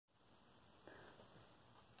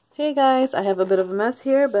Hey guys, I have a bit of a mess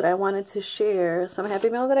here, but I wanted to share some happy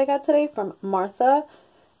mail that I got today from Martha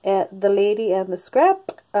at The Lady and the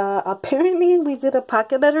Scrap. Apparently we did a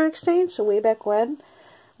pocket letter exchange way back when.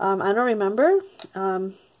 I don't remember,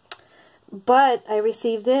 but I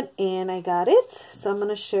received it and I got it. So I'm going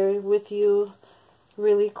to share with you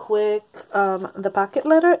really quick the pocket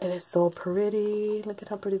letter. It is so pretty. Look at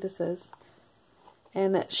how pretty this is.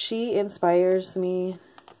 And she inspires me.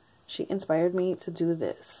 She inspired me to do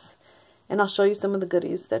this. And I'll show you some of the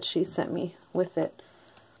goodies that she sent me with it.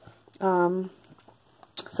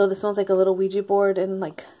 So this one's like a little Ouija board and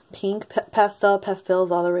like pink pastels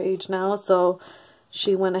all the rage now. So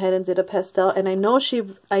she went ahead and did a pastel, and I know she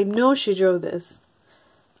drew this.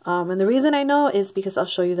 And the reason I know is because I'll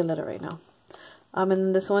show you the letter right now. And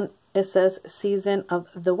then this one, it says Season of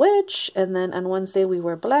the Witch, and then on Wednesday we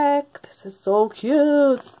wear black. This is so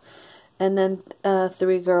cute. And then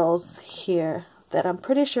 3 girls here that I'm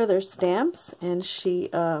pretty sure they're stamps, and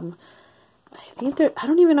she I think they're, I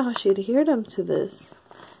don't even know how she adhered them to this.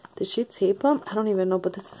 Did she tape them? I don't even know,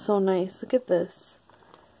 but this is so nice. Look at this.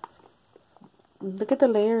 Look at the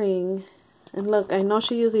layering. And look, I know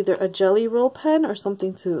she used either a jelly roll pen or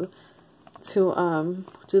something to do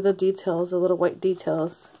the details, the little white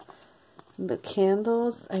details. And the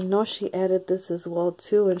candles, I know she added this as well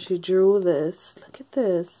too, and she drew this. Look at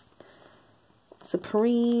this.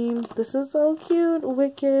 Supreme. This is so cute.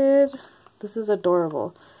 Wicked. This is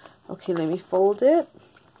adorable. Okay, let me fold it.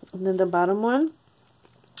 And then the bottom one,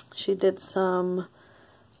 she did a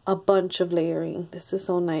bunch of layering. This is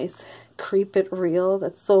so nice. Creep It Real.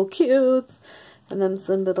 That's so cute. And then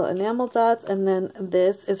some little enamel dots. And then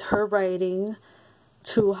this is her writing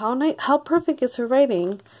too. How perfect is her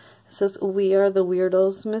writing? It says, "We are the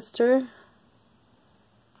weirdos, mister."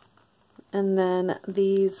 And then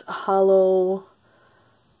these hollow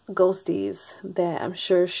ghosties that I'm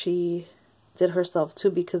sure she did herself too,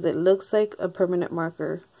 because it looks like a permanent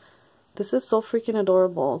marker. This is so freaking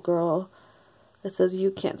adorable, girl. It says,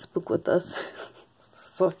 "You can't spook with us."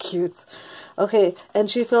 So cute. Okay, and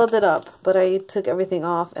she filled it up, but I took everything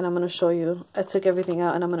off, and I'm going to show you. I took everything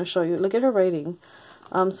out, and I'm going to show you. Look at her writing.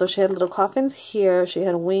 So she had little coffins here. She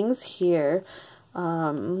had wings here.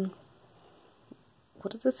 What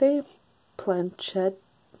does it say? Planchette?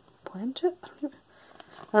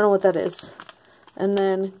 I don't know what that is. And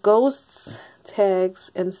then ghosts,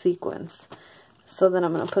 tags, and sequins. So then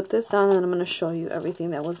I'm going to put this down, and I'm going to show you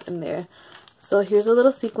everything that was in there. So here's a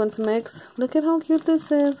little sequence mix. Look at how cute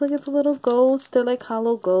this is. Look at the little ghosts. They're like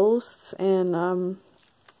hollow ghosts and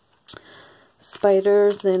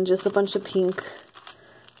spiders and just a bunch of pink.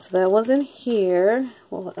 So that was in here.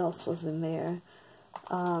 Well, what else was in there?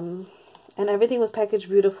 And everything was packaged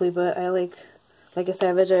beautifully, but I like a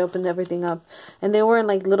savage, I opened everything up. And they were in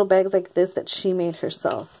like little bags like this that she made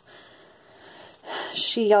herself.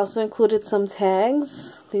 She also included some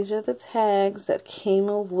tags. These are the tags that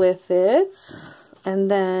came with it. And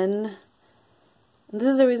then, this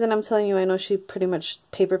is the reason I'm telling you, I know she pretty much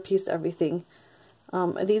paper pieced everything.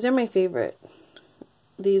 These are my favorite.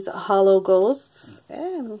 These hollow ghosts.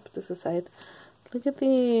 And let me put this aside. Look at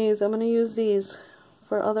these. I'm going to use these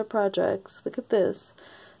for other projects. Look at this.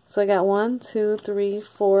 So I got 1, 2, 3,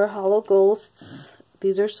 4 hollow ghosts.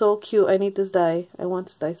 These are so cute. I need this die. I want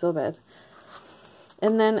this die so bad.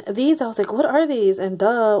 And then these, I was like, what are these? And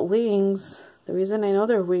duh, wings. The reason I know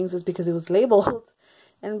they're wings is because it was labeled.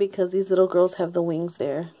 And because these little girls have the wings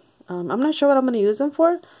there. I'm not sure what I'm going to use them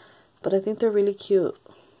for, but I think they're really cute.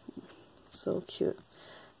 So cute.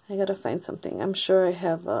 I got to find something. I'm sure I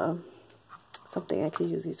have something I could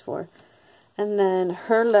use these for. And then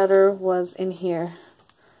her letter was in here.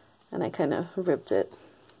 And I kind of ripped it.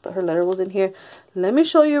 But her letter was in here. Let me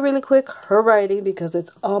show you really quick her writing, because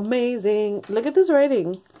it's amazing. Look at this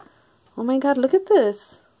writing. Oh my god, look at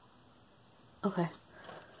this. Okay.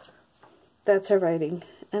 That's her writing.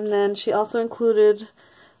 And then she also included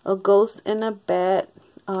a ghost and a bat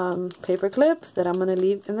paper clip that I'm going to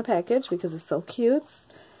leave in the package because it's so cute.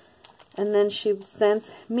 And then she sent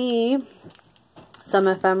me some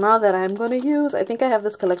ephemera that I'm going to use. I think I have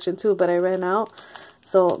this collection too, but I ran out.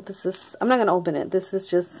 So this is, I'm not going to open it. This is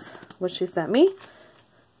just what she sent me.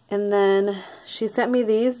 And then she sent me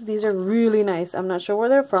these. These are really nice. I'm not sure where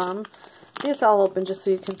they're from. It's all open just so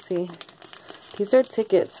you can see. These are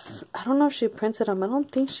tickets. I don't know if she printed them. I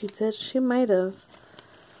don't think she did. She might have.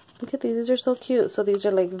 Look at these. These are so cute. So these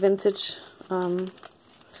are like vintage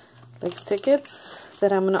like tickets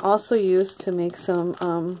that I'm going to also use to make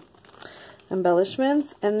some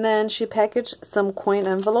embellishments. And then she packaged some coin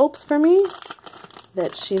envelopes for me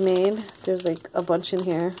that she made. There's like a bunch in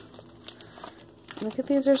here. Look at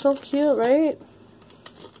these, they're so cute, right?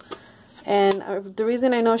 And the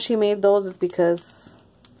reason I know she made those is because,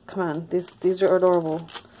 come on, these are adorable.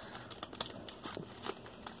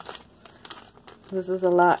 This is a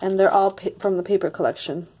lot, and they're all from the paper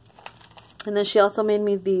collection. And then she also made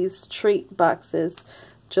me these treat boxes,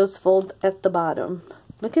 just fold at the bottom.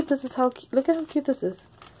 Look at this, look at how cute this is.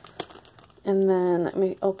 And then let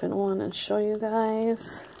me open one and show you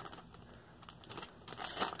guys.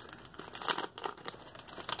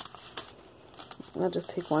 I'll just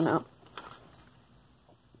take one out.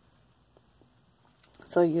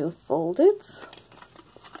 So you fold it.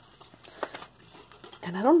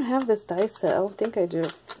 And I don't have this die set. I don't think I do.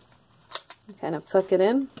 You kind of tuck it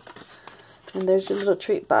in. And there's your little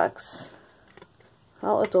treat box.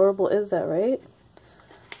 How adorable is that, right?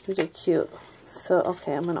 These are cute. So,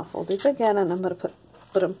 okay, I'm going to fold these again, and I'm going to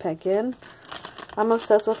put them back in. I'm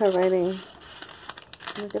obsessed with her writing.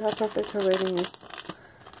 Look at how perfect her writing is.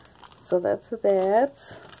 So that's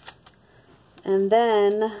that. And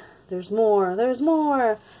then there's more. There's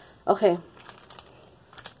more. Okay.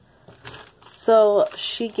 So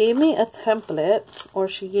she gave me a template, or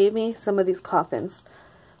she gave me some of these coffins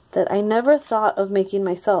that I never thought of making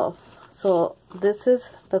myself. So this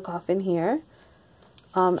is the coffin here.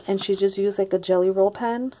 And she just used like a jelly roll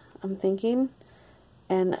pen, I'm thinking,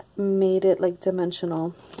 and made it like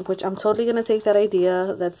dimensional, which I'm totally going to take that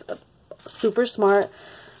idea. That's super smart.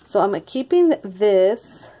 So I'm keeping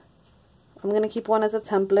this. I'm going to keep one as a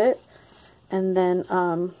template, and then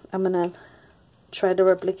I'm going to try to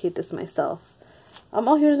replicate this myself.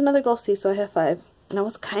 Oh, here's another ghostie, so I have 5. And I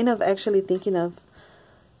was kind of actually thinking of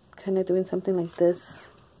kind of doing something like this.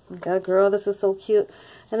 I got a girl, this is so cute.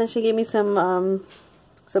 And then she gave me some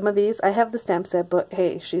of these. I have the stamp set, but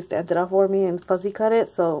hey, she stamped it off for me and fuzzy cut it,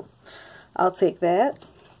 so I'll take that.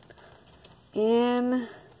 And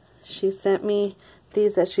she sent me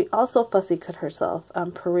these that she also fussy cut herself,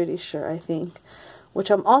 I'm pretty sure, I think. Which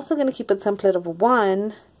I'm also going to keep a template of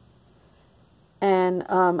one and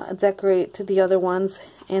decorate the other ones.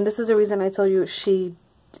 And this is the reason I told you she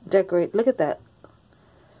decorate. Look at that.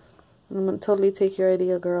 I'm going to totally take your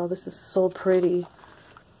idea, girl. This is so pretty.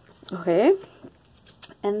 Okay.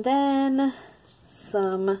 And then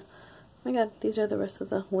some, oh my god, these are the rest of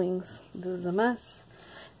the wings. This is a mess.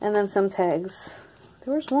 And then some tags.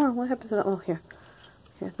 There was more. What happened to that? Oh, here.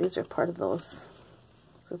 Here, these are part of those.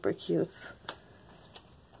 Super cute.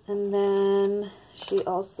 And then she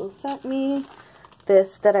also sent me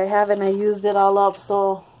this that I have, and I used it all up,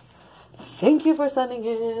 so thank you for sending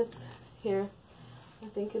it. Here, I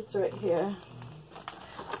think it's right here.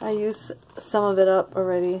 I used some of it up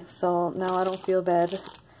already, so now I don't feel bad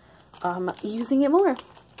using it more.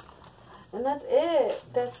 And that's it.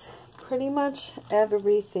 That's pretty much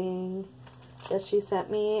everything that she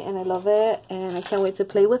sent me, and I love it, and I can't wait to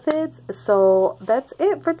play with it. So that's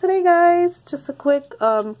it for today, guys. Just a quick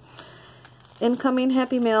incoming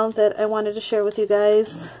happy mail that I wanted to share with you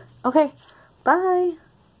guys. Okay, bye.